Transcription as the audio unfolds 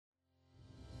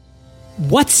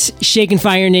What's shaking,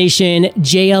 Fire Nation?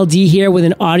 JLD here with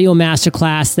an audio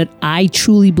masterclass that I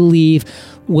truly believe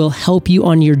will help you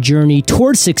on your journey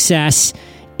towards success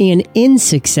and in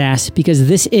success, because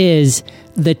this is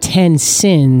the 10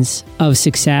 sins of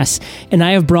success. And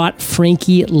I have brought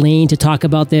Frankie Lane to talk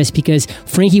about this because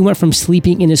Frankie went from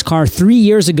sleeping in his car 3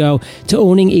 years ago to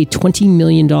owning a $20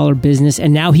 million business.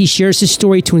 And now he shares his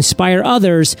story to inspire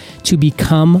others to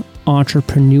become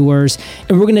entrepreneurs.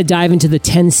 And we're going to dive into the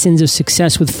 10 sins of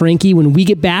success with Frankie when we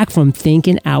get back from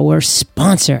thanking our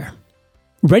sponsor.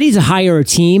 Ready to hire a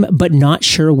team, but not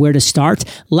sure where to start?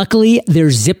 Luckily,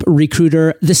 there's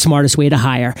ZipRecruiter, the smartest way to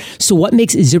hire. So what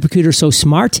makes ZipRecruiter so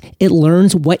smart? It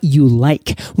learns what you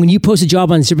like. When you post a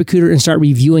job on ZipRecruiter and start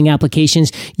reviewing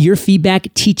applications, your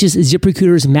feedback teaches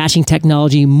ZipRecruiter's matching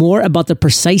technology more about the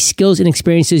precise skills and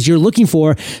experiences you're looking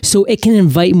for, so it can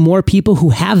invite more people who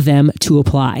have them to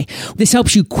apply. This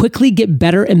helps you quickly get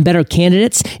better and better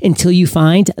candidates until you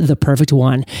find the perfect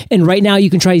one. And right now,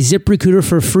 you can try ZipRecruiter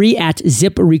for free at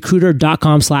ZipRecruiter.com/fire.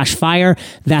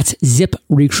 That's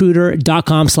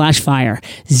ZipRecruiter.com/fire.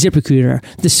 ZipRecruiter,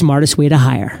 the smartest way to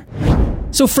hire.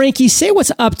 So Frankie, say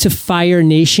what's up to Fire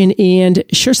Nation and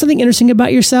share something interesting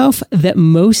about yourself that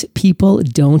most people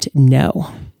don't know.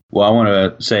 Well, I want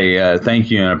to say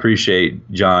thank you and appreciate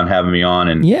John having me on.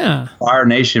 And yeah, Fire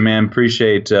Nation, man,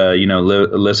 appreciate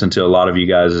listen to a lot of you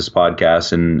guys'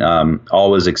 podcasts, and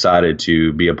always excited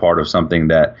to be a part of something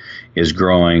that is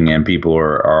growing and people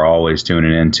are always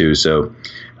tuning into. So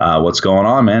what's going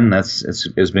on, man?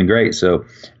 It's been great. So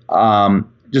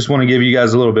just want to give you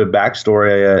guys a little bit of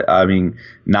backstory. I mean,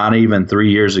 not even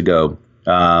 3 years ago,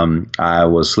 I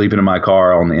was sleeping in my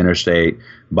car on the interstate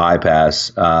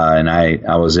bypass, and I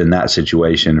was in that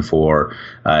situation for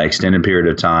extended period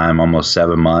of time, almost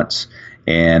 7 months,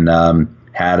 and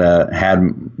had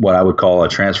what I would call a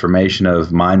transformation of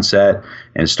mindset,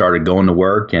 and started going to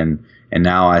work, and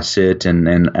now I sit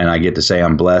and I get to say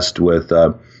I'm blessed with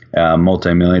a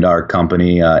multi-million-dollar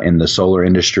company in the solar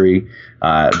industry,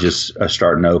 just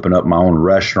starting to open up my own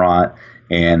restaurant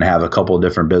and have a couple of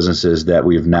different businesses that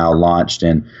we've now launched,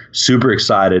 and super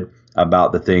excited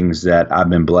about the things that I've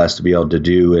been blessed to be able to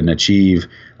do and achieve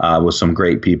with some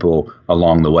great people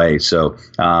along the way. So,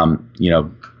 not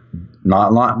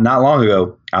long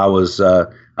ago, I was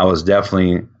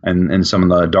definitely in some of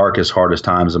the darkest, hardest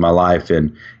times of my life,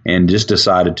 and just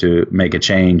decided to make a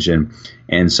change, and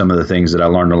some of the things that I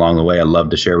learned along the way, I'd love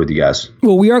to share with you guys.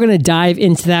 Well, we are going to dive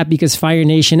into that because Fire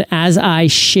Nation, as I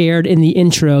shared in the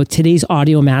intro, today's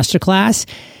audio masterclass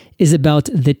is about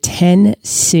the 10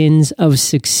 sins of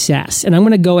success. And I'm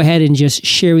going to go ahead and just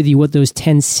share with you what those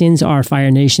 10 sins are, Fire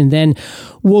Nation. Then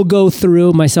we'll go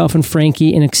through, myself and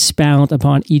Frankie, and expound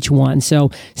upon each one.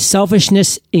 So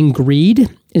selfishness and greed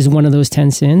is one of those 10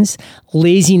 sins.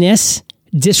 Laziness,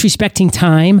 disrespecting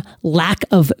time, lack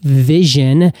of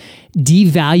vision,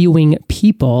 devaluing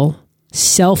people,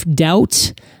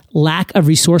 self-doubt, lack of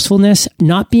resourcefulness,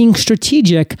 not being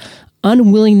strategic,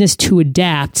 unwillingness to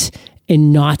adapt,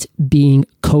 and not being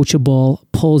coachable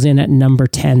pulls in at number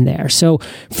 10 there. So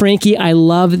Frankie, I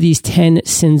love these 10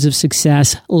 sins of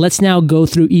success. Let's now go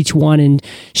through each one and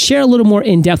share a little more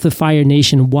in depth with Fire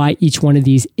Nation why each one of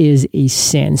these is a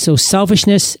sin. So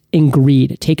selfishness and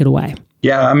greed, take it away.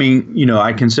 Yeah, I mean,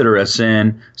 I consider a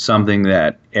sin something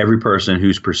that every person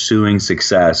who's pursuing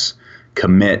success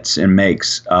commits and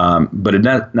makes, but it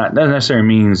doesn't necessarily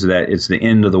means that it's the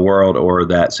end of the world or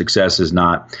that success is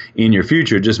not in your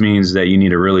future. It just means that you need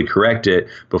to really correct it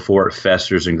before it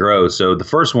festers and grows. So the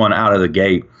first one out of the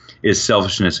gate is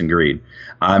selfishness and greed.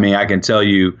 I mean, I can tell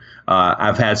you,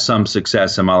 I've had some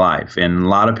success in my life, and a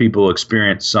lot of people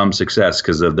experience some success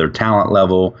because of their talent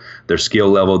level, their skill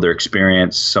level, their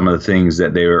experience, some of the things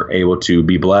that they were able to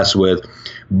be blessed with.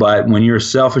 But when you're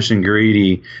selfish and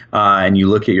greedy and you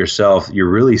look at yourself, you're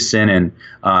really sinning,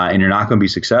 and you're not going to be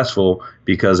successful,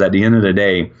 because at the end of the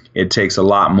day, it takes a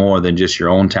lot more than just your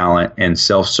own talent and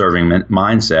self-serving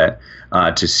mindset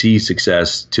to see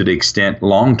success to the extent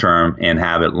long-term and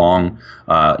have it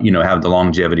have the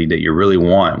longevity that you really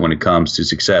want when it comes to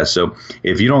success. So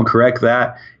if you don't correct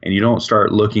that and you don't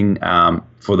start looking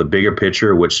for the bigger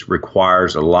picture, which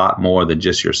requires a lot more than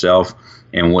just yourself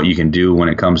and what you can do when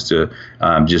it comes to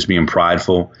just being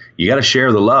prideful, you got to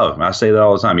share the love. I say that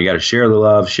all the time. You got to share the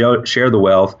love, share the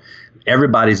wealth.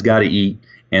 Everybody's got to eat.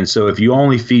 And so if you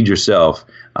only feed yourself,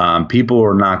 people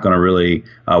are not going to really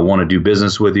want to do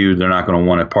business with you. They're not going to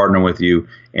want to partner with you.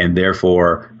 And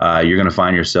therefore, you're going to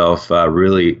find yourself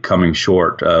really coming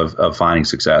short of finding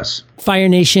success. Fire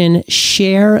Nation,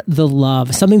 share the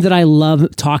love. Something that I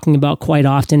love talking about quite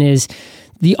often is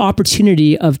the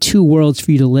opportunity of two worlds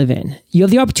for you to live in. You have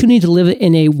the opportunity to live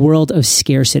in a world of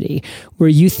scarcity where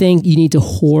you think you need to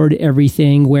hoard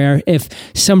everything, where if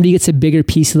somebody gets a bigger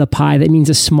piece of the pie, that means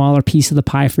a smaller piece of the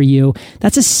pie for you.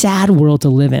 That's a sad world to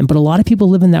live in, but a lot of people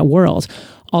live in that world.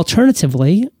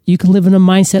 Alternatively, you can live in a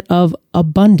mindset of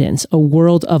abundance, a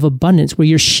world of abundance where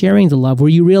you're sharing the love, where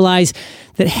you realize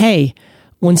that, hey,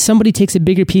 when somebody takes a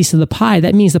bigger piece of the pie,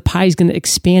 that means the pie is going to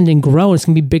expand and grow. And it's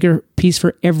going to be a bigger piece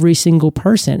for every single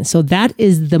person. So that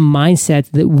is the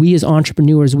mindset that we as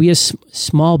entrepreneurs, we as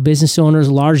small business owners,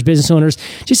 large business owners,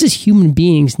 just as human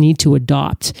beings need to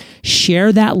adopt.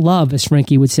 Share that love, as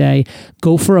Frankie would say.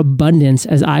 Go for abundance,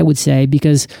 as I would say,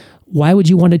 because why would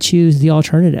you want to choose the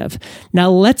alternative? Now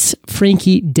let's,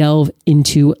 Frankie, delve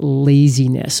into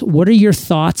laziness. What are your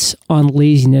thoughts on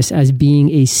laziness as being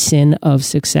a sin of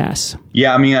success?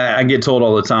 Yeah, I mean, I get told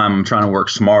all the time I'm trying to work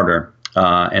smarter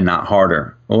and not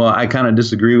harder. Well, I kind of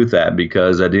disagree with that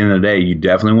because at the end of the day, you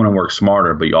definitely want to work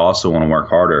smarter, but you also want to work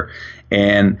harder.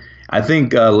 And I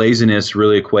think laziness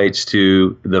really equates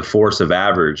to the force of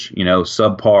average,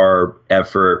 subpar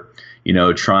effort,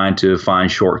 trying to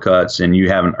find shortcuts, and you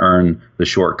haven't earned the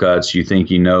shortcuts. You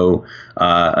think you know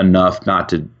enough not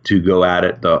to go at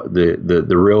it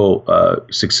the real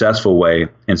successful way,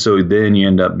 and so then you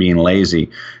end up being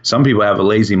lazy. Some people have a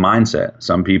lazy mindset.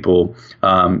 Some people,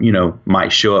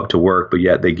 might show up to work, but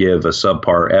yet they give a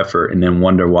subpar effort, and then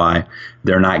wonder why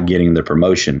they're not getting the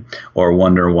promotion, or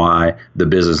wonder why the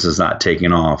business is not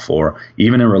taking off, or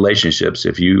even in relationships,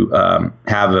 if you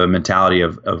have a mentality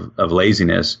of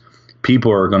laziness,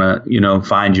 people are going to,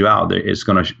 find you out. It's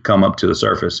going to come up to the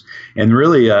surface. And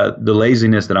really, the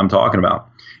laziness that I'm talking about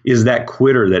is that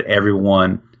quitter that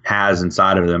everyone has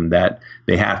inside of them that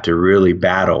they have to really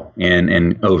battle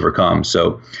and overcome.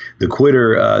 So the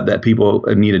quitter that people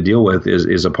need to deal with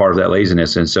is a part of that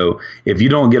laziness. And so if you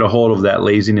don't get a hold of that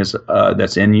laziness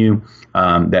that's in you,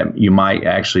 that you might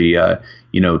actually,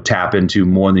 tap into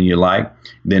more than you like,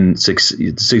 then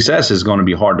success is going to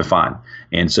be hard to find.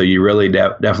 And so you really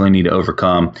definitely need to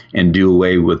overcome and do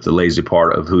away with the lazy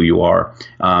part of who you are.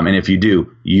 And if you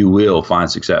do, you will find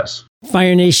success.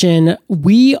 Fire Nation,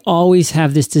 we always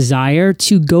have this desire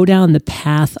to go down the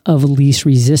path of least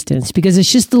resistance because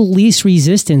it's just the least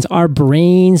resistance. Our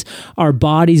brains, our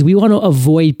bodies, we want to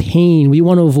avoid pain. We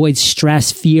want to avoid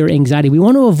stress, fear, anxiety. We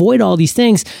want to avoid all these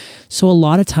things. So a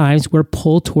lot of times we're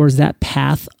pulled towards that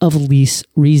path of least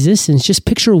resistance. Just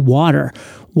picture water.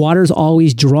 Water is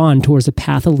always drawn towards the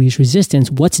path of least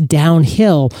resistance. What's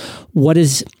downhill? What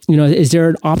is, is there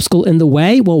an obstacle in the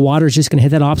way? Well, water is just going to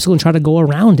hit that obstacle and try to go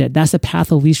around it. That's the path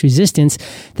of least resistance.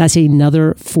 That's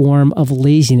another form of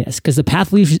laziness, because the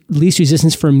path of least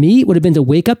resistance for me would have been to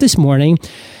wake up this morning,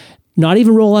 not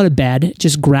even roll out of bed,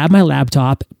 just grab my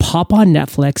laptop, pop on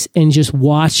Netflix, and just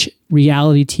watch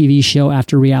reality TV show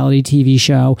after reality TV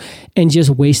show and just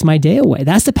waste my day away.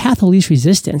 That's the path of least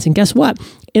resistance. And guess what?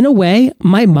 In a way,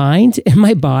 my mind and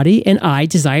my body and I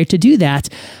desire to do that,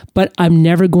 but I'm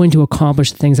never going to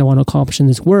accomplish the things I want to accomplish in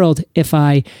this world if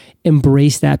I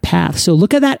embrace that path. So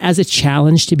look at that as a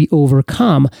challenge to be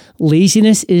overcome.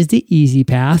 Laziness is the easy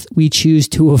path. We choose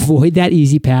to avoid that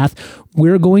easy path.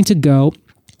 We're going to go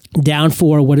down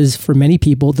for what is for many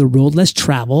people the road less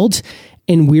traveled,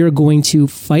 and we're going to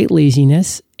fight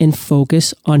laziness and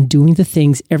focus on doing the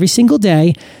things every single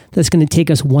day that's going to take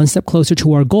us one step closer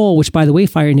to our goal, which, by the way,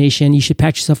 Fire Nation, you should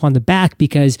pat yourself on the back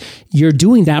because you're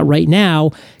doing that right now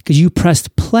because you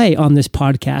pressed play on this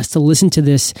podcast to listen to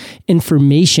this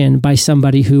information by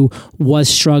somebody who was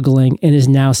struggling and is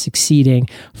now succeeding,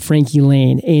 Frankie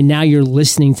Lane. And now you're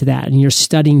listening to that and you're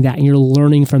studying that and you're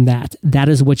learning from that. That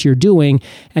is what you're doing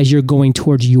as you're going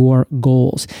towards your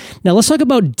goals. Now, let's talk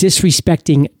about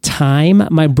disrespecting time.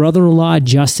 My brother-in-law,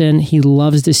 Justin, he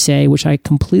loves to say, which I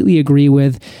completely agree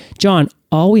with, John,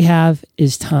 all we have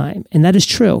is time. And that is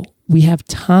true. We have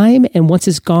time, and once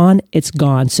it's gone, it's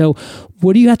gone. So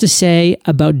what do you have to say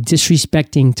about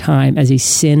disrespecting time as a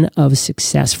sin of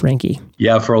success, Frankie?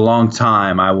 Yeah, for a long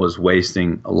time, I was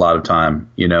wasting a lot of time.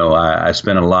 I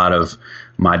spent a lot of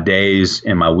my days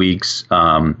and my weeks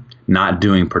not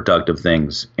doing productive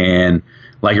things. And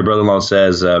like your brother-in-law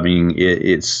says, I mean,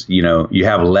 it's, you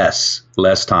have less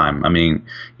time. I mean,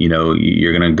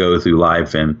 you're going to go through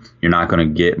life and you're not going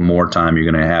to get more time.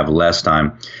 You're going to have less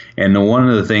time. And one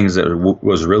of the things that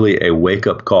was really a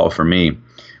wake-up call for me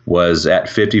was at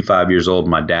 55 years old,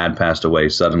 my dad passed away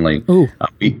suddenly.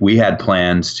 We had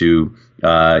plans to,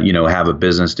 have a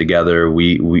business together.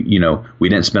 We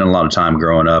didn't spend a lot of time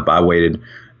growing up. I waited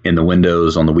in the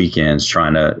windows on the weekends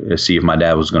trying to see if my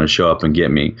dad was going to show up and get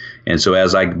me. And so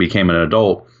as I became an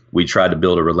adult, we tried to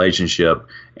build a relationship.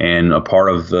 And a part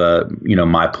of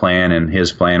my plan and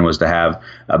his plan was to have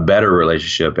a better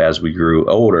relationship as we grew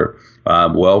older.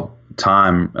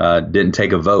 Time didn't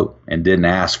take a vote and didn't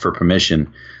ask for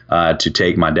permission to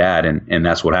take my dad, and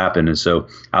that's what happened. And so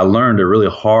I learned a really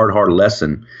hard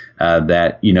lesson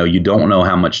that you don't know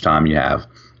how much time you have,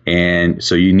 and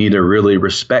so you need to really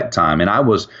respect time. And I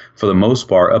was, for the most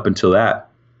part, up until that,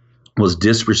 was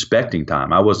disrespecting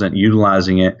time. I wasn't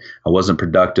utilizing it. I wasn't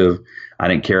productive. I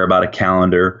didn't care about a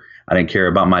calendar. I didn't care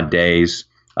about my days.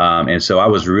 And so I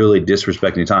was really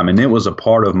disrespecting time. And it was a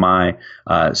part of my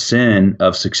sin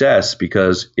of success,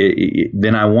 because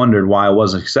then I wondered why I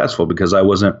wasn't successful, because I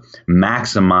wasn't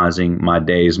maximizing my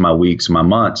days, my weeks, my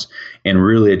months, and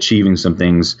really achieving some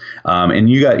things.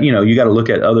 And you got to look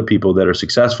at other people that are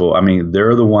successful. I mean,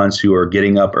 they're the ones who are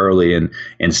getting up early and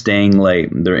staying late.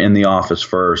 They're in the office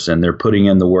first and they're putting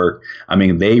in the work. I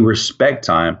mean, they respect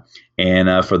time.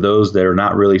 And for those that are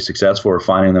not really successful or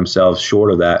finding themselves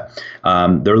short of that,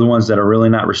 they're the ones that are really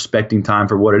not respecting time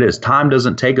for what it is. Time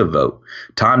doesn't take a vote.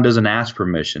 Time doesn't ask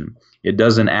permission. It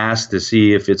doesn't ask to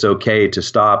see if it's okay to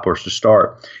stop or to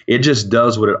start. It just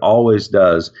does what it always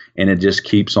does, and it just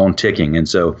keeps on ticking. And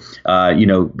so,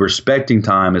 respecting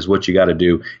time is what you got to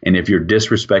do. And if you're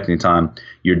disrespecting time,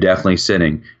 you're definitely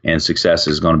sinning, and success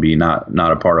is going to be not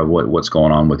a part of what's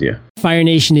going on with you. Fire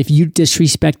Nation, if you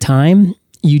disrespect time,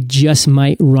 you just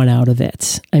might run out of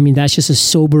it. I mean, that's just a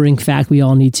sobering fact we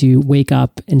all need to wake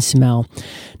up and smell.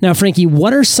 Now, Frankie,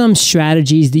 what are some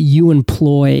strategies that you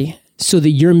employ so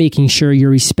that you're making sure you're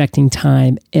respecting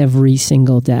time every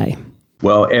single day?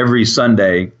 Well, every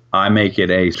Sunday, I make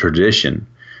it a tradition.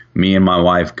 Me and my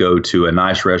wife go to a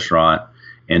nice restaurant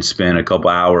and spend a couple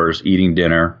hours eating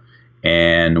dinner.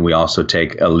 And we also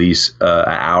take at least an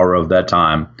hour of that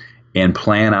time and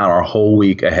plan out our whole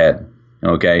week ahead.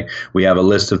 Okay, we have a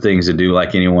list of things to do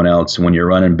like anyone else. When you're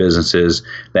running businesses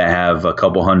that have a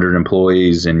couple hundred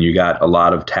employees and you got a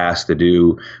lot of tasks to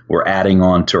do, we're adding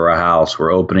on to our house,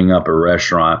 we're opening up a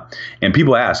restaurant. And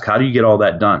people ask, how do you get all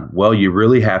that done? Well, you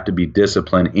really have to be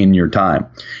disciplined in your time.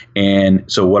 And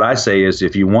so what I say is,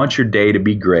 if you want your day to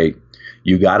be great,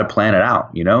 you got to plan it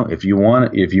out. If you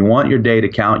want your day to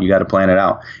count, you got to plan it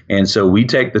out. And so we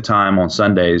take the time on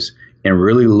Sundays and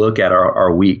really look at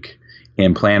our week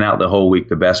and plan out the whole week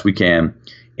the best we can.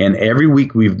 And every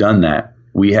week we've done that,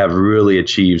 we have really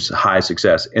achieved high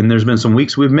success. And there's been some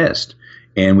weeks we've missed,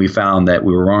 and we found that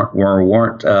we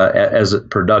weren't as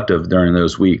productive during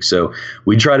those weeks. So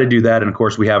we try to do that. And of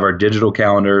course, we have our digital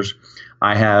calendars.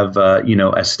 I have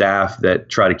a staff that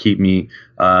try to keep me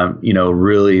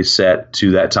really set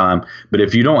to that time. But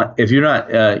if you're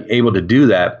not able to do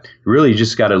that, really you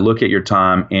just got to look at your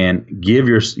time and give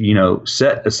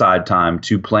set aside time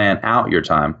to plan out your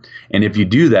time. And if you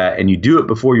do that and you do it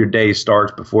before your day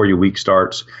starts, before your week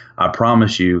starts, I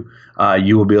promise you,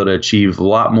 you will be able to achieve a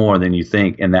lot more than you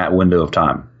think in that window of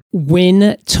time.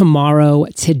 Win tomorrow,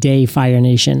 today, Fire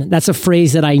Nation. That's a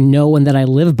phrase that I know and that I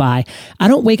live by. I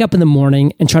don't wake up in the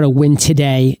morning and try to win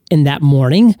today in that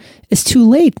morning. It's too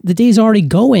late. The day's already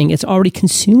going. It's already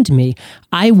consumed me.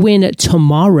 I win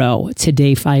tomorrow,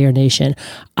 today, Fire Nation.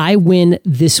 I win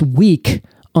this week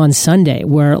on Sunday,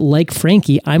 where, like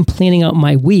Frankie, I'm planning out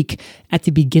my week at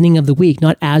the beginning of the week,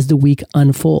 not as the week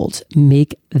unfolds.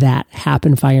 Make that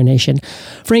happen, Fire Nation.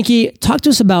 Frankie, talk to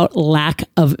us about lack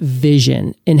of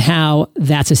vision and how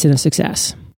that's a sin of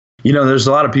success. There's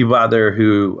a lot of people out there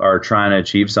who are trying to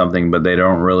achieve something, but they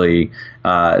don't really,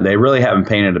 they really haven't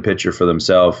painted a picture for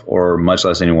themselves, or much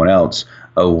less anyone else,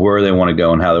 of where they want to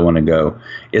go and how they want to go.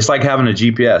 It's like having a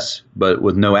GPS, but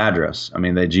with no address. I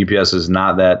mean, the GPS is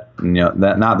not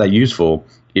that useful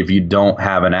if you don't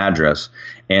have an address.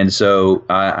 And so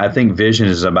I think vision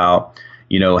is about,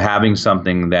 having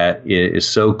something that is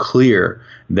so clear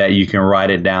that you can write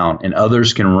it down and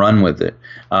others can run with it.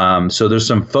 So there's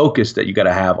some focus that you got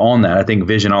to have on that. I think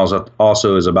vision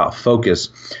also is about focus.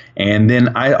 And then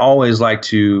I always like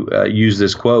to use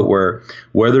this quote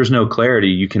where there's no clarity,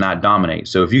 you cannot dominate.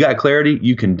 So if you got clarity,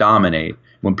 you can dominate.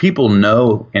 When people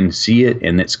know and see it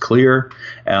and it's clear,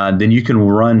 then you can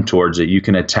run towards it. You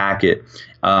can attack it.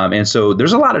 And so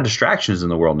there's a lot of distractions in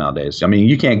the world nowadays. I mean,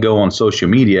 you can't go on social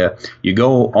media. You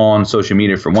go on social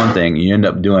media for one thing, you end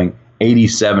up doing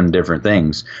 87 different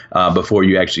things before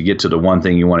you actually get to the one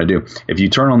thing you want to do. If you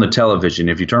turn on the television,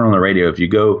 if you turn on the radio, if you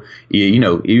go,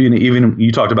 even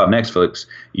you talked about Netflix,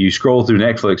 you scroll through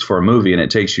Netflix for a movie and it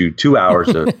takes you 2 hours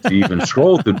to even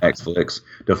scroll through Netflix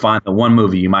to find the one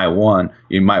movie you might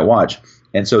watch.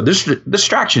 And so there's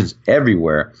distractions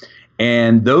everywhere.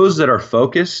 And those that are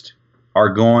focused are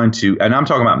going to, and I'm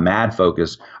talking about mad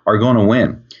focus, are going to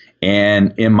win.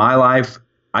 And in my life,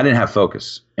 I didn't have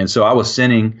focus. And so I was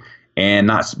sinning and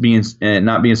not being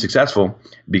successful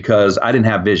because I didn't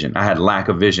have vision. I had lack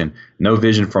of vision, no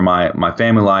vision for my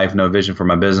family life, no vision for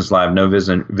my business life, no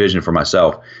vision for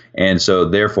myself. And so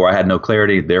therefore I had no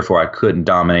clarity. Therefore I couldn't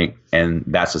dominate. And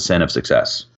that's a sin of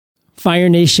success. Fire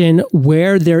Nation,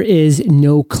 where there is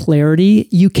no clarity,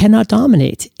 you cannot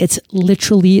dominate. It's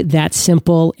literally that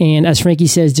simple. And as Frankie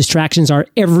says, distractions are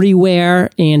everywhere.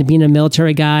 And being a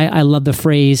military guy, I love the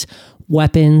phrase,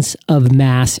 weapons of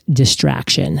mass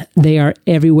distraction. They are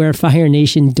everywhere. Fire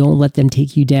Nation, don't let them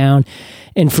take you down.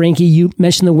 And Frankie, you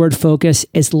mentioned the word focus.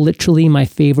 It's literally my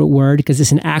favorite word because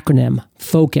it's an acronym.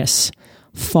 Focus.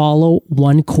 Follow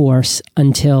one course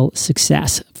until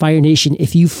success. Fire Nation,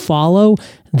 if you follow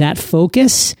that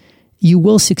focus, you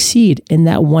will succeed in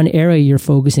that one area you're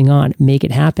focusing on. Make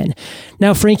it happen.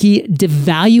 Now, Frankie,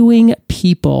 devaluing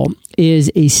people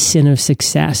is a sin of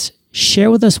success.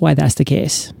 Share with us why that's the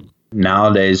case.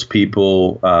 Nowadays,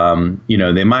 people,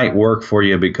 they might work for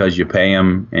you because you pay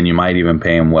them, and you might even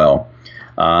pay them well.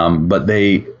 But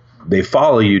they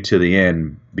follow you to the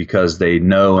end because they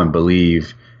know and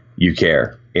believe you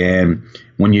care. And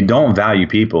when you don't value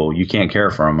people, you can't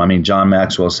care for them. I mean, John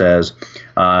Maxwell says,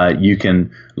 you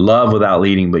can love without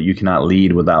leading, but you cannot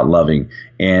lead without loving.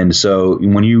 And so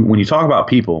when you talk about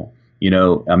people,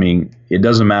 it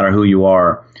doesn't matter who you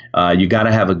are. You got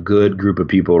to have a good group of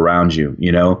people around you,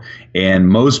 and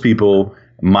most people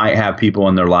might have people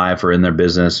in their life or in their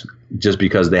business just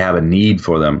because they have a need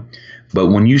for them. But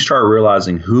when you start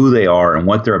realizing who they are and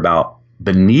what they're about,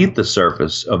 beneath the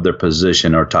surface of their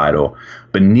position or title,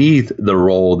 beneath the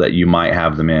role that you might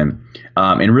have them in,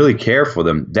 and really care for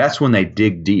them, that's when they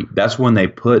dig deep. That's when they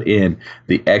put in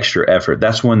the extra effort.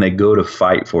 That's when they go to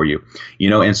fight for you,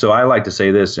 And so I like to say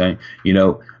this,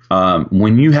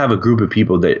 when you have a group of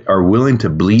people that are willing to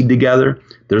bleed together,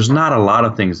 there's not a lot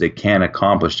of things they can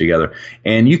accomplish together.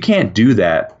 And you can't do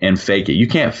that and fake it. You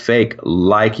can't fake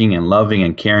liking and loving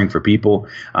and caring for people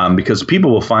because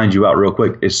people will find you out real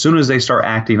quick. As soon as they start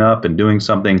acting up and doing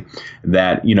something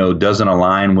that, doesn't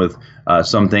align with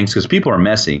some things, because people are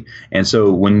messy. And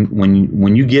so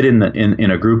when you get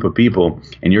in a group of people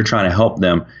and you're trying to help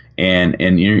them and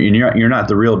you're not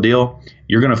the real deal,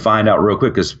 you're going to find out real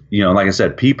quick because, like I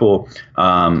said, people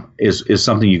is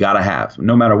something you got to have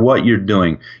no matter what you're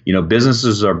doing.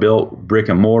 Businesses are built brick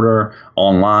and mortar,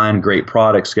 online, great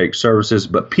products, great services,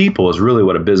 but people is really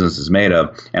what a business is made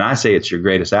of. And I say it's your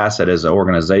greatest asset as an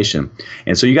organization.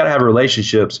 And so you got to have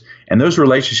relationships, and those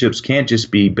relationships can't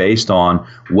just be based on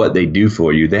what they do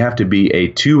for you. They have to be a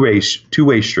two-way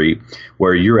street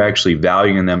where you're actually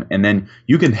valuing them, and then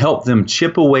you can help them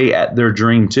chip away at their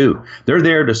dream too. They're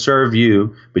there to serve you,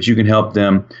 but you can help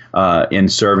them in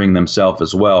serving themselves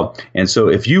as well. And so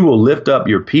if you will lift up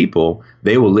your people,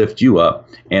 they will lift you up,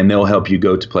 and they'll help you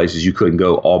go to places you couldn't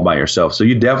go all by yourself. So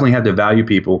you definitely have to value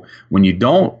people. When you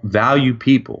don't value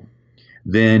people,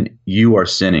 then you are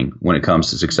sinning when it comes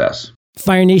to success.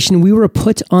 Fire Nation, we were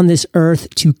put on this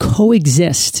earth to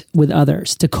coexist with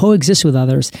others,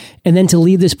 and then to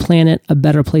leave this planet a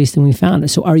better place than we found it.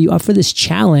 So are you up for this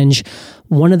challenge?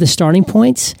 One of the starting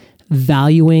points,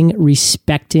 valuing,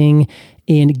 respecting,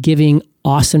 and giving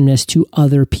awesomeness to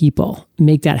other people.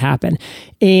 Make that happen.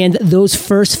 And those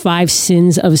first 5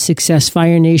 sins of success,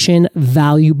 Fire Nation,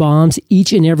 value bombs,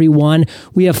 each and every one.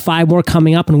 We have 5 more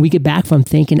coming up when we get back from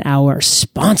thanking our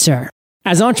sponsor.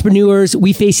 As entrepreneurs,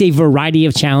 we face a variety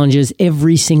of challenges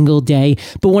every single day,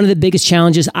 but one of the biggest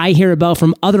challenges I hear about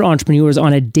from other entrepreneurs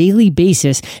on a daily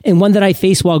basis, and one that I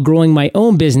face while growing my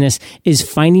own business, is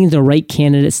finding the right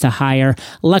candidates to hire.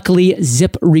 Luckily,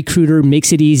 ZipRecruiter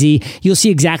makes it easy. You'll see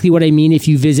exactly what I mean if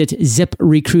you visit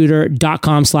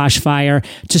ziprecruiter.com/fire.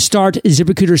 To start,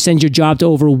 ZipRecruiter sends your job to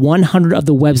over 100 of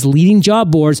the web's leading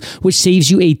job boards, which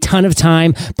saves you a ton of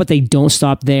time, but they don't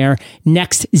stop there.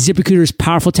 Next, ZipRecruiter's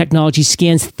powerful technology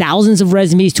scans thousands of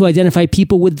resumes to identify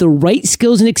people with the right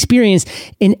skills and experience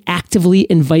and actively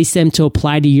invites them to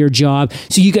apply to your job,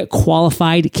 so you get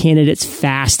qualified candidates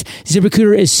fast.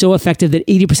 ZipRecruiter is so effective that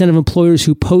 80% of employers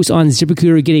who post on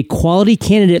ZipRecruiter get a quality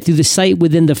candidate through the site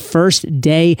within the first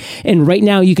day. And right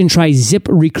now you can try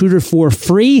ZipRecruiter for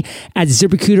free at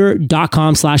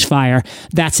ZipRecruiter.com/fire.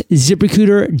 That's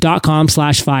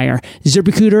ZipRecruiter.com/fire.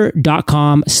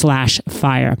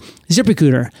 ZipRecruiter.com/fire.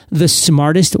 ZipRecruiter, the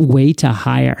smartest way to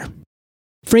hire.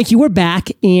 Frankie, we're back,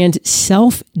 and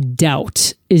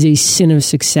self-doubt is a sin of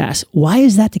success. Why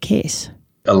is that the case?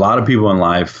 A lot of people in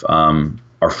life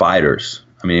are fighters.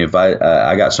 I mean, if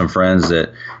I got some friends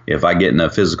that if I get in a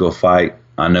physical fight,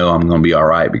 I know I'm going to be all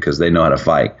right because they know how to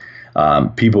fight.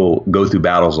 People go through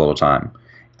battles all the time.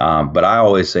 But I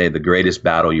always say the greatest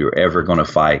battle you're ever going to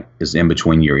fight is in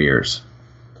between your ears.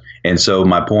 And so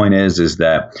my point is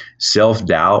that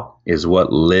self-doubt is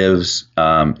what lives.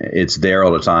 It's there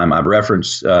all the time. I've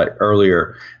referenced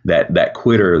earlier that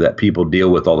quitter that people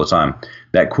deal with all the time.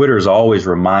 That quitter is always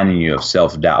reminding you of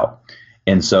self-doubt.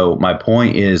 And so my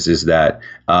point is that,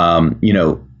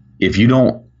 if you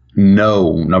don't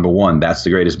know, number one, that's the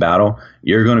greatest battle,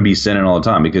 you're going to be sinning all the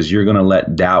time because you're going to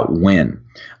let doubt win.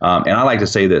 And I like to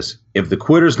say this: if the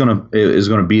quitter is going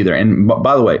to be there, and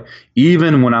by the way,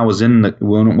 even when I was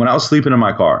when I was sleeping in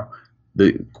my car,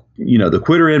 the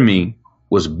quitter in me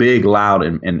was big, loud,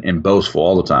 and boastful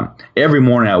all the time. Every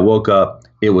morning I woke up,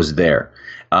 it was there,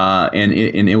 and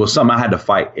it was something I had to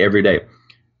fight every day.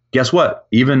 Guess what?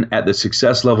 Even at the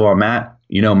success level I'm at,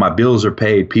 my bills are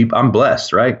paid. I'm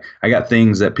blessed, right? I got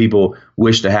things that people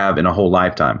wish to have in a whole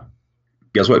lifetime.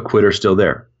 Guess what? Quitter's still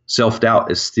there. Self-doubt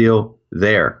is still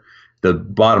there. The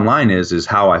bottom line is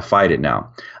how I fight it now.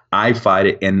 I fight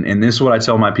it, and this is what I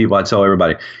tell my people. I tell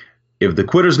everybody: if the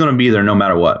quitter's going to be there no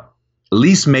matter what, at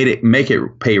least make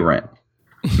it pay rent.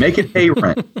 Make it pay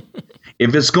rent.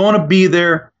 If it's going to be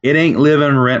there, it ain't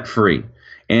living rent free.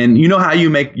 And you know how you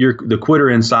make the quitter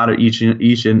inside of each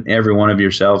and every one of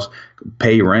yourselves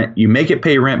pay rent? You make it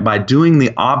pay rent by doing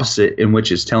the opposite in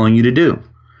which it's telling you to do.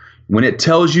 When it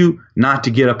tells you not to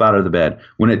get up out of the bed,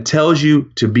 when it tells you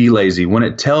to be lazy, when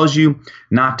it tells you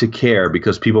not to care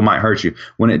because people might hurt you,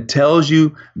 when it tells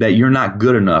you that you're not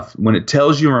good enough, when it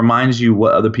tells you and reminds you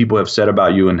what other people have said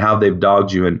about you and how they've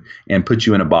dogged you and put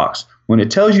you in a box, when it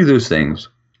tells you those things,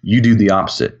 you do the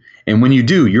opposite. And when you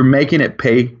do, you're making it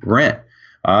pay rent.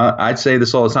 I'd say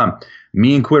this all the time.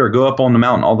 Me and quitter go up on the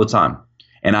mountain all the time.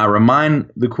 And I remind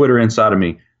the quitter inside of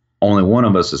me, only one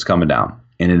of us is coming down.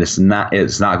 And it's not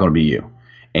going to be you.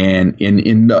 And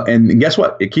guess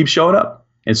what? It keeps showing up.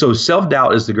 And so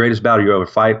self-doubt is the greatest battle you ever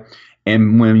fight.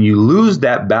 And when you lose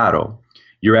that battle,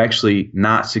 you're actually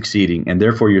not succeeding, and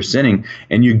therefore you're sinning.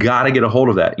 And you got to get a hold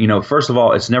of that. First of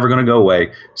all, it's never going to go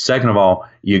away. Second of all,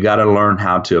 you got to learn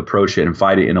how to approach it and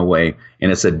fight it in a way.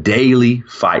 And it's a daily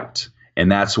fight.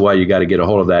 And that's why you got to get a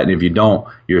hold of that. And if you don't,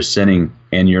 you're sinning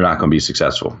and you're not going to be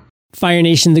successful. Fire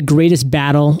Nation, the greatest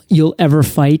battle you'll ever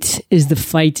fight is the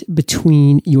fight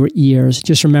between your ears.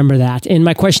 Just remember that. And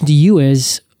my question to you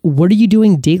is, what are you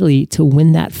doing daily to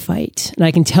win that fight? And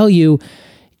I can tell you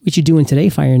what you're doing today,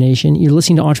 Fire Nation. You're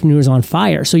listening to Entrepreneurs on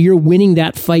Fire. So you're winning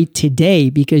that fight today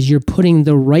because you're putting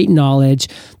the right knowledge,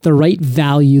 the right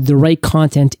value, the right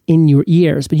content in your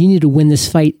ears. But you need to win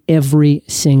this fight every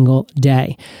single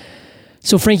day.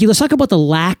 So Frankie, let's talk about the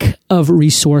lack of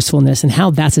resourcefulness and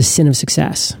how that's a sin of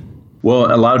success.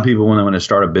 Well, a lot of people, when they want to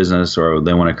start a business or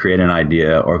they want to create an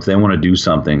idea or if they want to do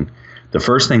something, the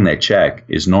first thing they check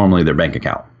is normally their bank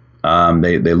account.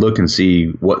 They look and see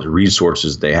what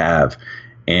resources they have.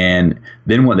 And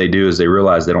then what they do is they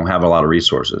realize they don't have a lot of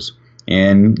resources.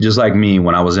 And just like me,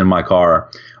 when I was in my car,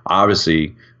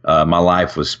 obviously my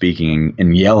life was speaking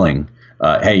and yelling,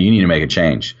 hey, you need to make a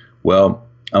change. Well,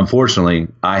 unfortunately,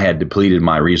 I had depleted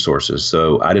my resources,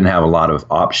 so I didn't have a lot of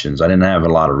options. I didn't have a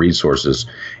lot of resources.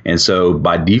 And so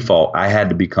by default, I had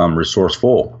to become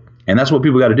resourceful. And that's what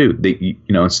people got to do.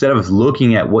 Instead of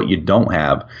looking at what you don't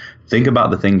have, think about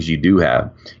the things you do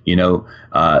have.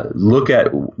 Look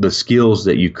at the skills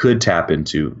that you could tap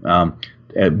into.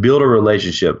 Build a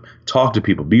relationship, talk to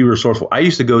people, be resourceful. I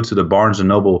used to go to the Barnes and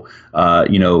Noble,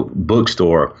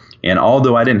 bookstore. And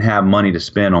although I didn't have money to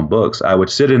spend on books, I would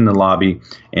sit in the lobby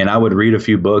and I would read a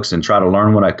few books and try to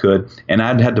learn what I could. And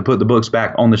I'd had to put the books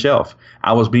back on the shelf.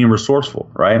 I was being resourceful,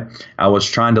 right? I was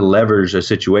trying to leverage a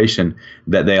situation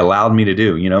that they allowed me to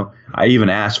do. I even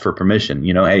asked for permission.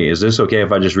 Hey, is this okay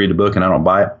if I just read the book and I don't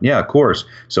buy it? Yeah, of course.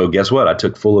 So guess what? I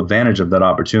took full advantage of that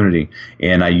opportunity.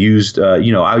 And I used, I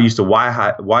used to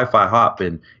Wi-Fi hop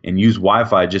and use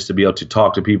Wi-Fi just to be able to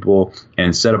talk to people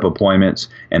and set up appointments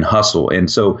and hustle. And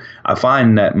so I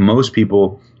find that most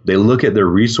people, they look at their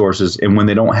resources, and when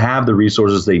they don't have the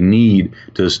resources they need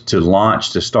to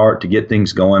launch, to start, to get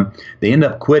things going, they end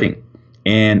up quitting.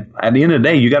 And at the end of the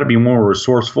day, you got to be more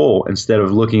resourceful instead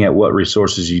of looking at what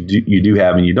resources you do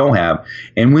have and you don't have.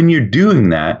 And when you're doing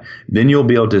that, then you'll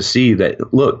be able to see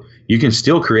that, look, you can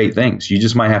still create things. You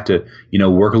just might have to,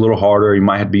 work a little harder. You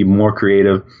might have to be more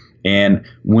creative. And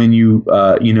when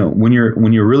when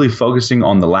you're really focusing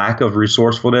on the lack of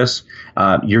resourcefulness,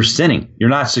 you're sinning. You're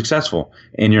not successful,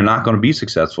 and you're not going to be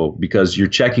successful because you're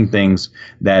checking things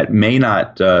that may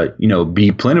not,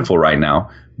 be plentiful right now.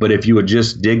 But if you would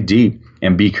just dig deep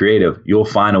and be creative, you'll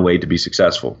find a way to be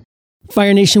successful.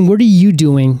 Fire Nation, what are you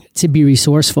doing to be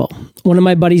resourceful? One of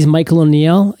my buddies, Michael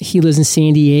O'Neill, he lives in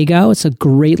San Diego. It's a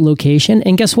great location.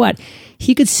 And guess what?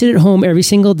 He could sit at home every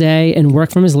single day and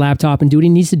work from his laptop and do what he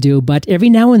needs to do. But every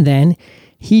now and then,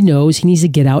 he knows he needs to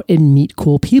get out and meet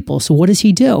cool people. So what does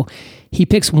he do? He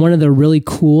picks one of the really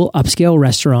cool upscale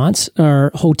restaurants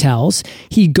or hotels.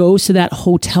 He goes to that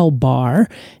hotel bar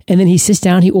and then he sits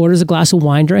down, he orders a glass of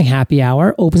wine during happy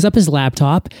hour, opens up his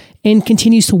laptop and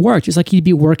continues to work just like he'd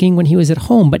be working when he was at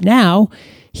home. But now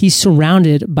he's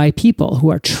surrounded by people who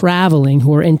are traveling,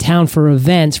 who are in town for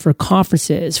events, for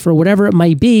conferences, for whatever it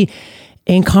might be.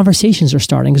 And conversations are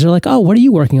starting because they're like, oh, what are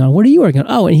you working on? What are you working on?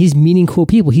 Oh, and he's meeting cool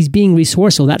people. He's being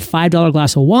resourceful. That $5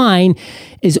 glass of wine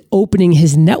is opening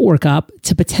his network up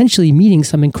to potentially meeting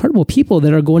some incredible people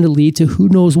that are going to lead to who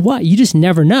knows what. You just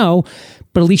never know,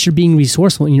 but at least you're being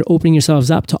resourceful and you're opening yourselves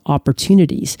up to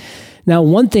opportunities. Now,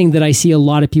 one thing that I see a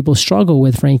lot of people struggle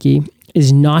with, Frankie,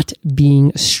 is not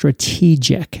being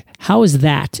strategic. How is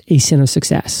that a sin of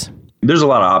success? There's a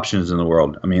lot of options in the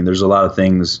world. I mean, there's a lot of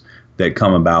things that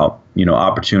come about,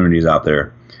 opportunities out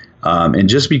there. And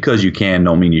just because you can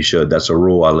don't mean you should. That's a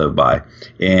rule I live by.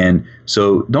 And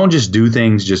so don't just do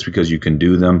things just because you can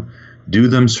do them. Do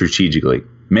them strategically.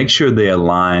 Make sure they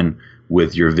align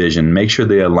with your vision. Make sure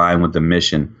they align with the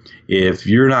mission. If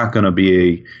you're not going to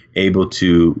be able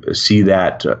to see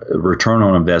that return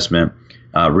on investment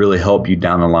really help you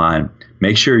down the line,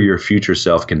 make sure your future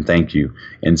self can thank you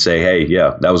and say, hey,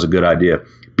 yeah, that was a good idea.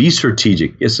 Be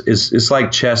strategic. It's like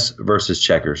chess versus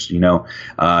checkers.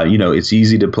 It's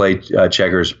easy to play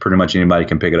checkers. Pretty much anybody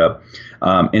can pick it up.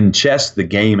 In chess, the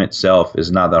game itself is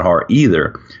not that hard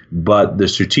either, but the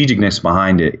strategicness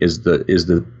behind it is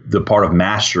the part of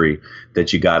mastery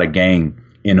that you got to gain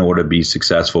in order to be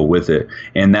successful with it.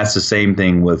 And that's the same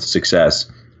thing with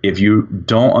success. If you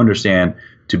don't understand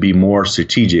to be more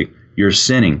strategic, you're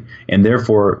sinning, and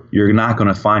therefore you're not going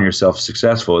to find yourself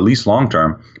successful, at least long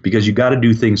term, because you got to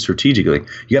do things strategically.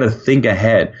 You got to think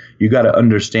ahead. You got to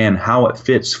understand how it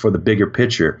fits for the bigger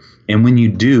picture. And when you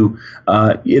do,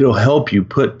 it'll help you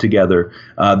put together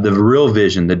the real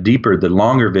vision, the deeper, the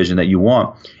longer vision that you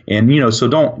want. And so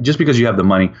don't, just because you have the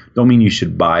money, don't mean you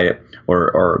should buy it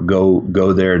or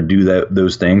go there and do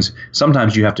those things.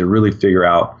 Sometimes you have to really figure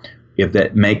out if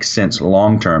that makes sense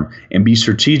long term and be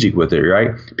strategic with it,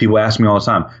 right? People ask me all the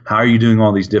time, how are you doing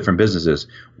all these different businesses?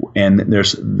 And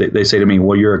they say to me,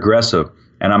 well, you're aggressive.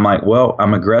 And I'm like, well,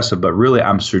 I'm aggressive, but really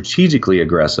I'm strategically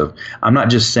aggressive. I'm not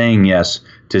just saying yes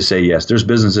to say yes. There's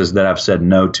businesses that I've said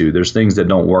no to. There's things that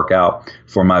don't work out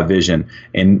for my vision.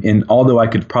 And although I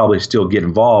could probably still get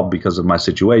involved because of my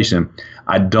situation,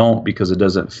 I don't, because it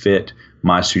doesn't fit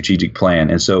my strategic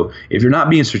plan. And so if you're not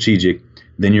being strategic,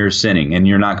 then you're sinning and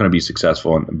you're not going to be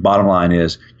successful. And the bottom line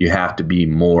is you have to be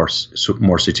more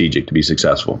strategic to be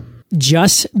successful.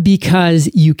 Just because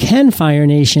you can, Fire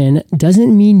Nation,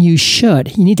 doesn't mean you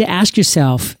should. You need to ask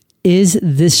yourself, is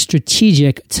this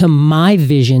strategic to my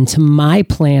vision, to my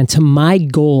plan, to my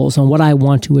goals on what I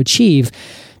want to achieve?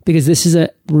 Because this is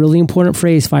a really important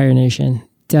phrase, Fire Nation.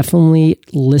 Definitely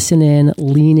listen in,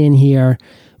 lean in here.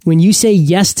 When you say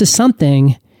yes to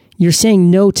something, you're saying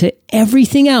no to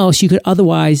everything else you could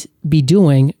otherwise be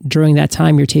doing during that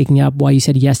time you're taking up while you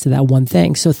said yes to that one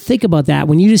thing. So think about that.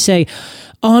 When you just say,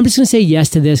 oh, I'm just going to say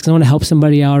yes to this because I want to help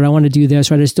somebody out, or I want to do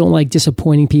this, or I just don't like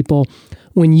disappointing people.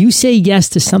 When you say yes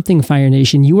to something, Fire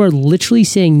Nation, you are literally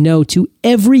saying no to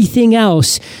everything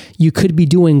else you could be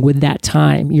doing with that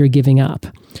time you're giving up.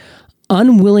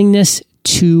 Unwillingness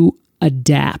to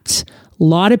adapt. A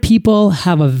lot of people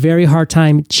have a very hard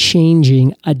time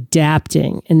changing,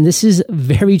 adapting. And this is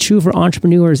very true for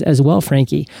entrepreneurs as well,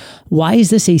 Frankie. Why is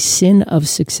this a sin of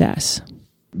success?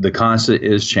 The constant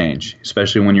is change,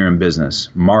 especially when you're in business.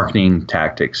 Marketing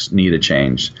tactics need a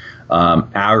change.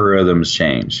 Algorithms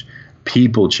change.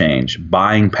 People change.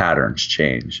 Buying patterns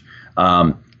change.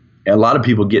 A lot of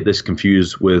people get this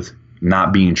confused with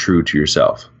not being true to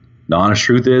yourself. The honest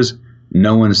truth is,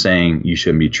 no one's saying you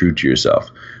shouldn't be true to yourself.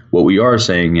 What we are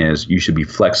saying is you should be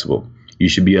flexible. You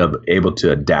should be able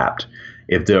to adapt.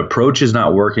 If the approach is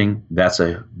not working, that's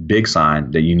a big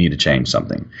sign that you need to change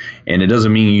something. And it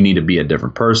doesn't mean you need to be a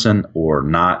different person or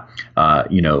not,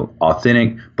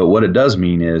 authentic. But what it does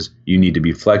mean is you need to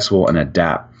be flexible and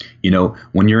adapt.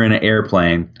 When you're in an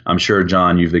airplane, I'm sure,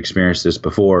 John, you've experienced this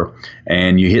before,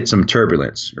 and you hit some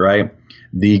turbulence, right?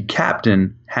 The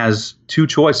captain has two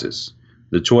choices.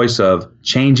 The choice of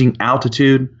changing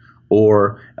altitude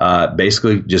or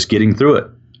basically just getting through it.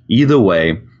 Either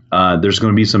way, there's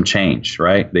going to be some change,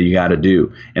 right, that you got to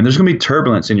do. And there's going to be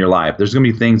turbulence in your life. There's going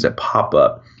to be things that pop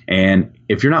up. And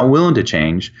if you're not willing to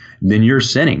change, then you're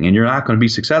sinning and you're not going to be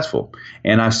successful.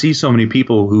 And I see so many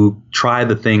people who try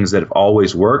the things that have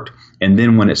always worked. And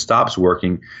then when it stops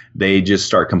working, they just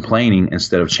start complaining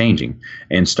instead of changing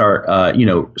and start,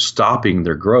 stopping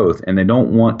their growth. And they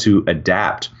don't want to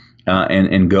adapt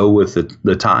and go with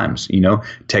the times.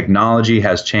 Technology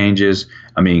has changes.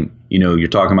 I mean, you're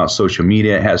talking about social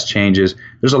media, it has changes.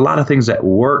 There's a lot of things that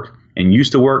work and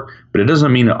used to work, but it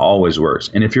doesn't mean it always works.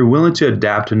 And if you're willing to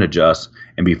adapt and adjust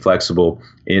and be flexible,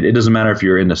 it doesn't matter if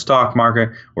you're in the stock market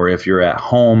or if you're at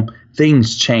home,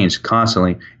 things change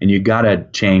constantly, and you got to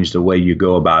change the way you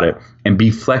go about it and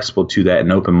be flexible to that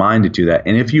and open-minded to that.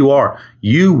 And if you are,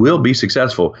 you will be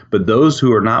successful. But those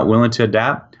who are not willing to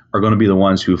adapt are going to be the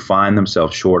ones who find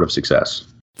themselves short of success.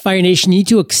 Fire Nation, you need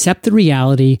to accept the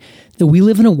reality that we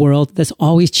live in a world that's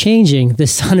always changing. The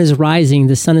sun is rising,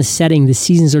 the sun is setting, the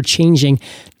seasons are changing.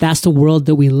 That's the world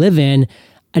that we live in.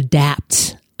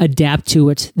 Adapt to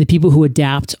it. The people who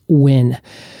adapt win.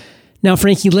 Now,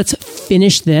 Frankie, let's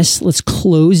finish this. Let's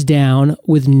close down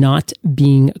with not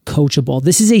being coachable.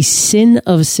 This is a sin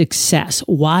of success.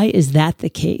 Why is that the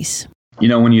case?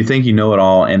 When you think you know it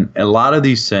all, and a lot of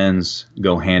these sins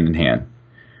go hand in hand,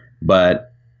 but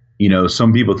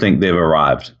some people think they've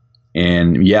arrived,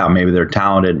 and yeah, maybe they're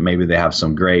talented, maybe they have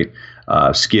some great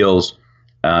skills,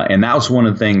 and that was one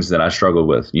of the things that I struggled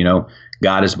with.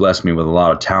 God has blessed me with a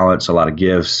lot of talents, a lot of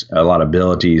gifts, a lot of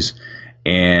abilities,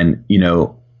 and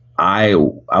I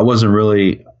wasn't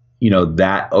really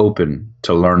that open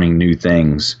to learning new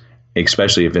things,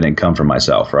 especially if it didn't come from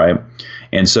myself, right?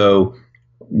 And so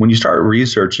when you start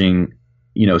researching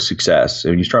success,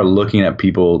 and you start looking at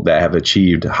people that have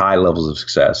achieved high levels of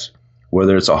success,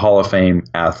 whether it's a Hall of Fame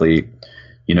athlete,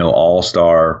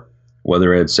 all-star,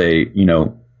 whether it's a,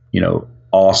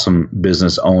 awesome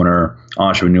business owner,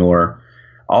 entrepreneur,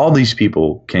 all these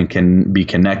people can be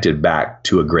connected back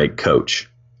to a great coach,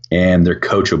 and they're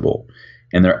coachable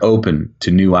and they're open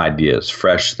to new ideas,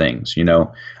 fresh things,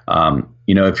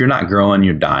 if you're not growing,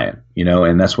 you're dying,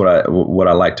 and that's what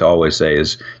I like to always say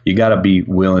is you got to be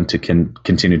willing to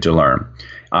continue to learn.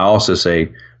 I also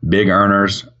say big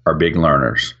earners are big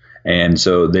learners. And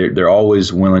so they're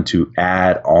always willing to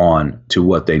add on to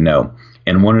what they know.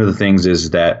 And one of the things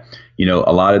is that,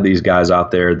 a lot of these guys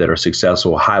out there that are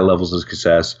successful, high levels of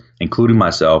success, including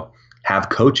myself, have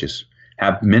coaches,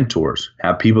 have mentors,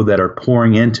 have people that are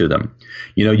pouring into them.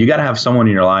 You got to have someone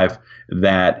in your life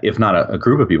that, if not a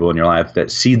group of people in your life, that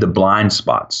see the blind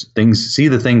spots, see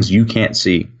the things you can't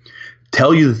see,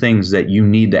 tell you the things that you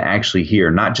need to actually hear,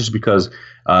 not just because,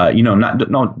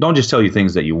 don't just tell you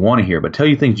things that you want to hear, but tell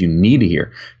you things you need to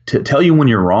hear, to tell you when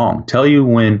you're wrong, tell you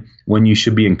when you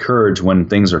should be encouraged when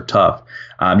things are tough.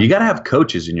 You got to have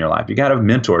coaches in your life. You got to have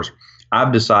mentors.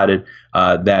 I've decided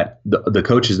that the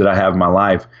coaches that I have in my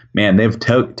life, man, they've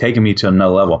taken me to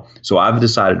another level. So I've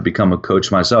decided to become a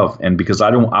coach myself, and because I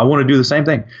want to do the same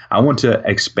thing. I want to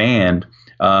expand,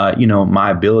 my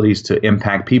abilities to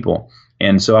impact people.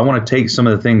 And so I want to take some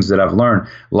of the things that I've learned,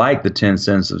 like the 10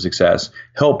 Sins of Success,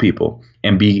 help people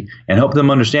and help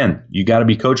them understand you got to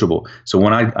be coachable. So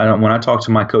when I talk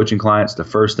to my coaching clients, the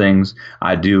first things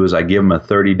I do is I give them a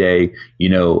 30-day,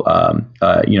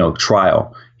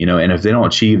 trial. And if they don't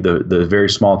achieve the very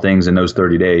small things in those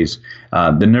 30 days,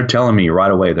 then they're telling me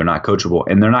right away they're not coachable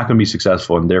and they're not going to be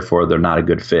successful, and therefore they're not a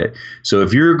good fit. So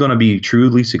if you're going to be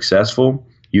truly successful,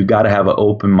 you've got to have an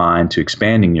open mind to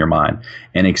expanding your mind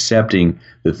and accepting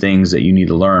the things that you need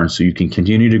to learn so you can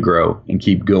continue to grow and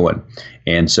keep going.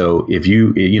 And so if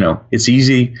it's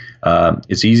easy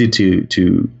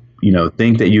to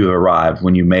think that you have arrived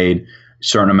when you made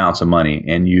certain amounts of money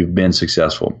and you've been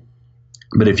successful.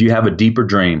 But if you have a deeper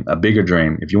dream, a bigger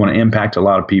dream, if you want to impact a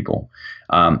lot of people,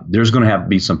 there's going to have to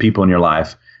be some people in your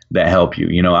life that help you.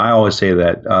 I always say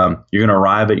that you're going to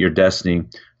arrive at your destiny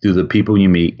through the people you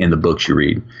meet and the books you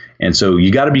read. And so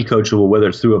you got to be coachable, whether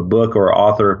it's through a book or an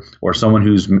author or someone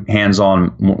who's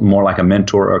hands-on, more like a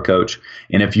mentor or a coach.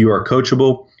 And if you are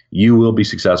coachable, you will be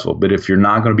successful. But if you're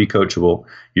not going to be coachable,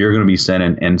 you're going to be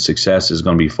sinning, and success is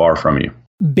going to be far from you.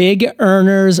 Big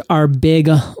earners are big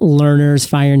learners,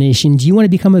 Fire Nation. Do you want to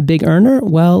become a big earner?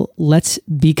 Well, let's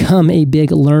become a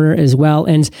big learner as well.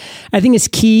 And I think it's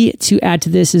key to add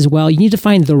to this as well. You need to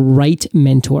find the right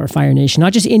mentor, Fire Nation.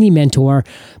 Not just any mentor,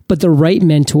 but the right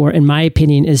mentor, in my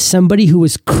opinion, is somebody who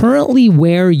is currently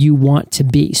where you want to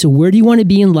be. So where do you want to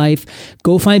be in life?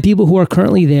 Go find people who are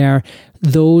currently there.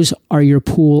 Those are your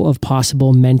pool of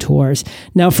possible mentors.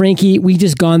 Now, Frankie, we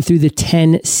just gone through the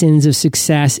 10 sins of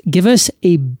success. Give us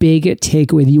a big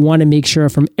takeaway that you want to make sure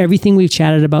from everything we've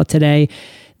chatted about today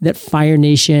that Fire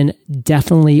Nation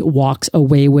definitely walks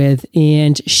away with.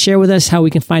 And share with us how we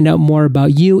can find out more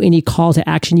about you, any call to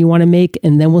action you want to make,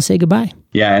 and then we'll say goodbye.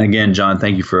 Yeah. And again, John,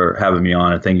 thank you for having me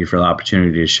on, and thank you for the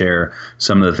opportunity to share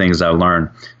some of the things I learned.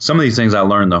 Some of these things I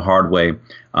learned the hard way,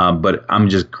 but I'm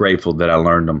just grateful that I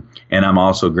learned them. And I'm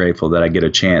also grateful that I get a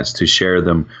chance to share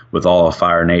them with all of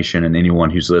Fire Nation and anyone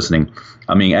who's listening.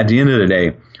 I mean, at the end of the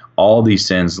day, all these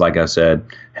sins, like I said,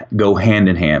 go hand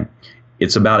in hand.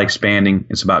 It's about expanding.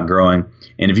 It's about growing.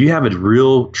 And if you have a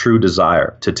real, true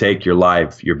desire to take your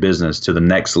life, your business to the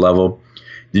next level,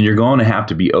 then you're going to have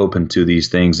to be open to these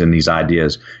things and these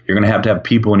ideas. You're going to have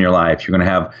people in your life. You're going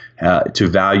to have to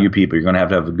value people. You're going to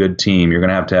have a good team. You're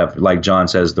going to have, like John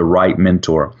says, the right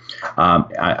mentor.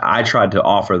 I tried to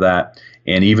offer that.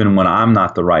 And even when I'm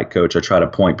not the right coach, I try to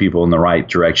point people in the right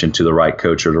direction to the right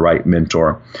coach or the right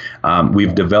mentor.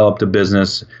 We've developed a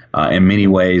business in many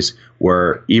ways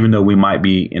where even though we might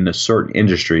be in a certain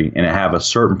industry and have a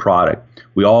certain product,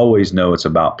 we always know it's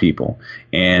about people.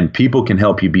 And people can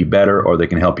help you be better, or they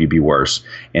can help you be worse.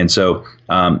 And so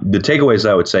the takeaways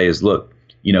I would say is, look,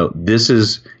 this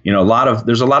is,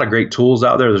 there's a lot of great tools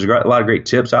out there. There's a lot of great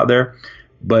tips out there.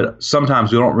 But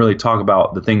sometimes we don't really talk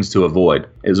about the things to avoid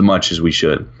as much as we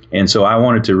should. And so I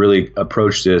wanted to really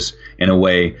approach this in a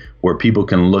way where people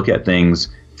can look at things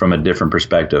from a different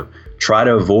perspective. Try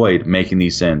to avoid making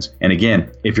these sins. And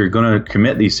again, if you're going to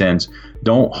commit these sins,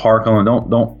 don't hark on,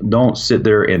 don't sit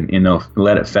there and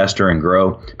let it fester and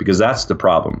grow, because that's the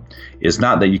problem. It's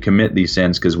not that you commit these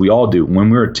sins, because we all do. When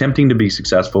we're attempting to be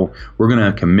successful, we're going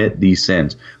to commit these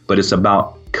sins. But it's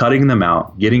about cutting them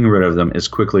out, getting rid of them as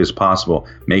quickly as possible,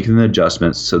 making the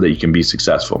adjustments so that you can be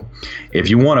successful. If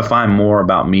you want to find more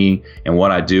about me and what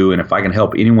I do, and if I can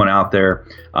help anyone out there,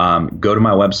 go to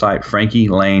my website,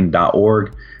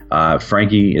 frankielane.org.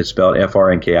 Frankie is spelled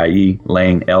Frankie,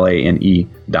 Lane,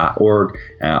 LANE.org.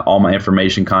 All my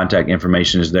information, contact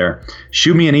information is there.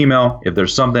 Shoot me an email if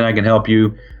there's something I can help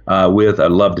you with.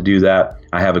 I'd love to do that.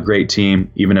 I have a great team.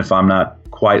 Even if I'm not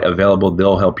quite available,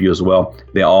 they'll help you as well.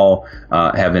 They all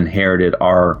have inherited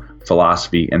our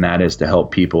philosophy, and that is to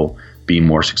help people be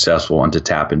more successful and to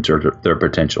tap into their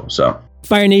potential. So,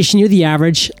 Fire Nation, you're the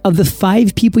average of the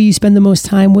 5 people you spend the most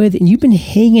time with, and you've been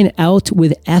hanging out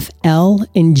with FL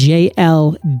and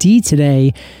JLD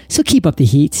today. So keep up the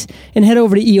heat and head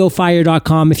over to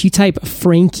eofire.com. If you type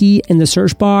Frankie in the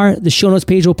search bar, the show notes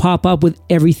page will pop up with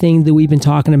everything that we've been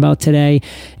talking about today.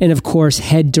 And of course,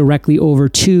 head directly over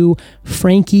to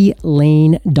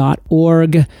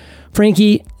frankielane.org.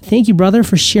 Frankie, thank you, brother,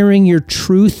 for sharing your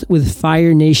truth with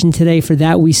Fire Nation today. For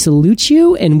that, we salute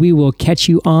you, and we will catch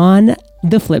you on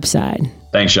the flip side.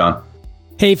 Thanks, Sean.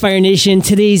 Hey, Fire Nation.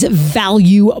 Today's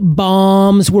value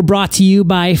bombs were brought to you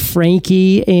by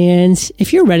Frankie. And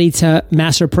if you're ready to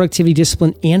master productivity,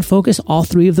 discipline, and focus, all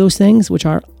 3 of those things, which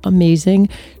are amazing,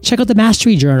 check out the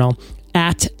Mastery Journal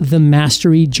at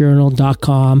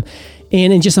themasteryjournal.com.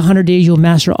 And in just 100 days, you'll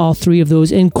master all 3 of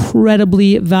those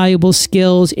incredibly valuable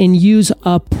skills, and use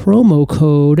a promo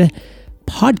code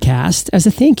podcast as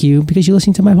a thank you because you're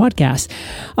listening to my podcast.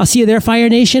 I'll see you there, Fire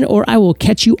Nation, or I will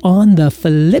catch you on the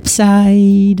flip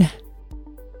side.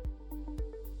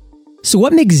 So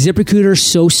what makes ZipRecruiter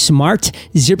so smart?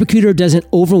 ZipRecruiter doesn't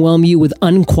overwhelm you with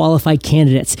unqualified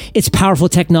candidates. Its powerful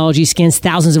technology scans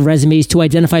thousands of resumes to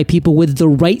identify people with the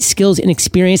right skills and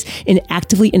experience and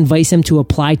actively invites them to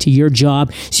apply to your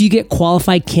job. So you get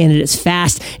qualified candidates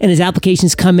fast. And as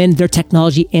applications come in, their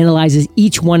technology analyzes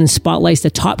each one and spotlights the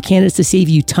top candidates to save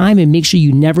you time and make sure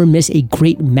you never miss a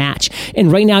great match.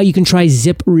 And right now you can try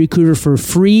ZipRecruiter for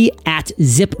free at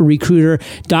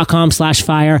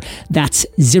ziprecruiter.com/fire. That's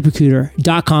ZipRecruiter.com/fire.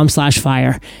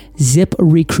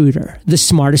 ZipRecruiter, the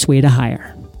smartest way to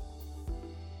hire.